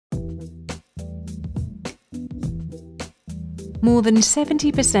More than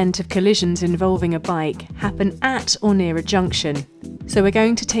 70% of collisions involving a bike happen at or near a junction, so we're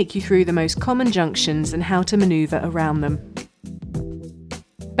going to take you through the most common junctions and how to manoeuvre around them.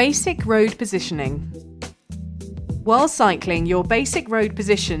 Basic road positioning. While cycling, your basic road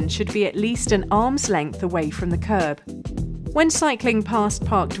position should be at least an arm's length away from the curb. When cycling past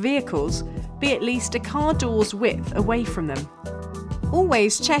parked vehicles, be at least a car door's width away from them.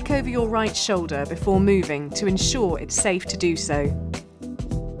 Always check over your right shoulder before moving to ensure it's safe to do so.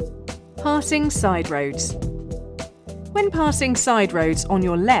 Passing side roads. When passing side roads on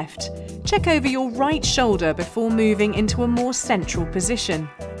your left, check over your right shoulder before moving into a more central position.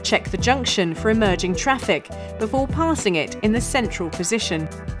 Check the junction for emerging traffic before passing it in the central position.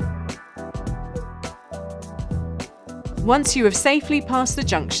 Once you have safely passed the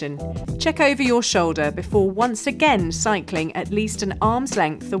junction, check over your shoulder before once again cycling at least an arm's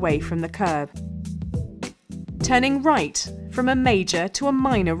length away from the curb. Turning right from a major to a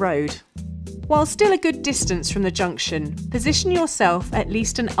minor road. While still a good distance from the junction, position yourself at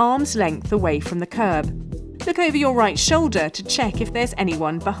least an arm's length away from the curb. Look over your right shoulder to check if there's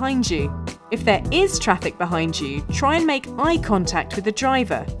anyone behind you. If there is traffic behind you, try and make eye contact with the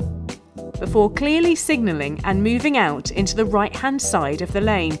driver before clearly signalling and moving out into the right-hand side of the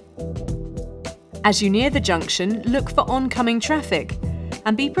lane. As you near the junction, look for oncoming traffic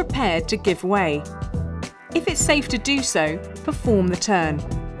and be prepared to give way. If it's safe to do so, perform the turn.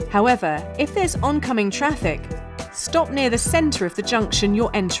 However, if there's oncoming traffic, stop near the centre of the junction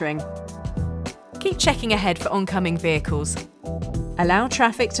you're entering. Keep checking ahead for oncoming vehicles. Allow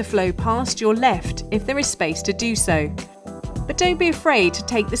traffic to flow past your left if there is space to do so. But don't be afraid to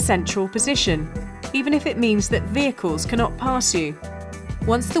take the central position, even if it means that vehicles cannot pass you.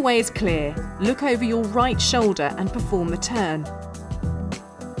 Once the way is clear, look over your right shoulder and perform the turn,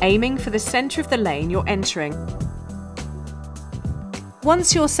 aiming for the centre of the lane you're entering.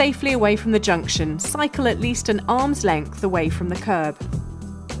 Once you're safely away from the junction, cycle at least an arm's length away from the curb.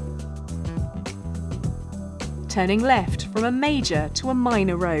 Turning left from a major to a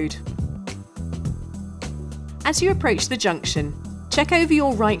minor road. As you approach the junction, check over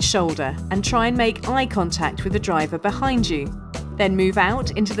your right shoulder and try and make eye contact with the driver behind you. Then move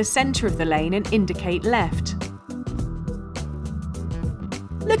out into the centre of the lane and indicate left.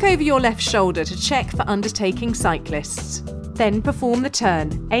 Look over your left shoulder to check for undertaking cyclists. Then perform the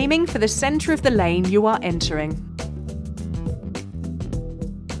turn, aiming for the centre of the lane you are entering.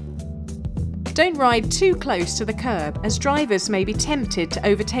 Don't ride too close to the curb, as drivers may be tempted to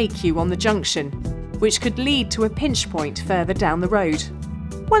overtake you on the junction, which could lead to a pinch point further down the road.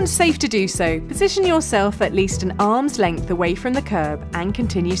 Once safe to do so, position yourself at least an arm's length away from the curb and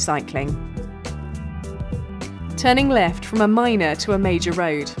continue cycling. Turning left from a minor to a major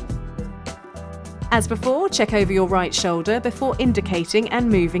road. As before, check over your right shoulder before indicating and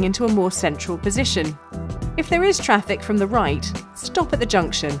moving into a more central position. If there is traffic from the right, stop at the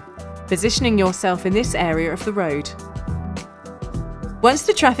junction, positioning yourself in this area of the road. Once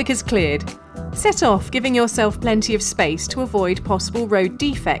the traffic is cleared, set off, giving yourself plenty of space to avoid possible road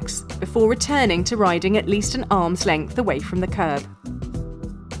defects before returning to riding at least an arm's length away from the curb.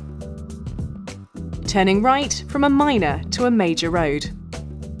 Turning right from a minor to a major road.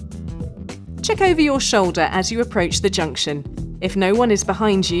 Check over your shoulder as you approach the junction. If no one is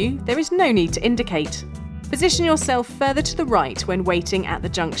behind you, there is no need to indicate. Position yourself further to the right when waiting at the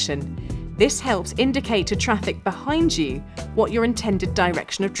junction. This helps indicate to traffic behind you what your intended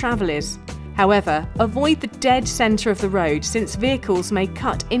direction of travel is. However, avoid the dead centre of the road since vehicles may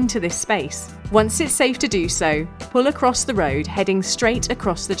cut into this space. Once it's safe to do so, pull across the road heading straight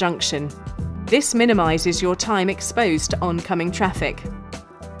across the junction. This minimises your time exposed to oncoming traffic.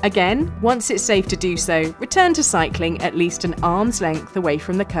 Again, once it's safe to do so, return to cycling at least an arm's length away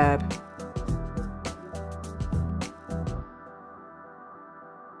from the curb.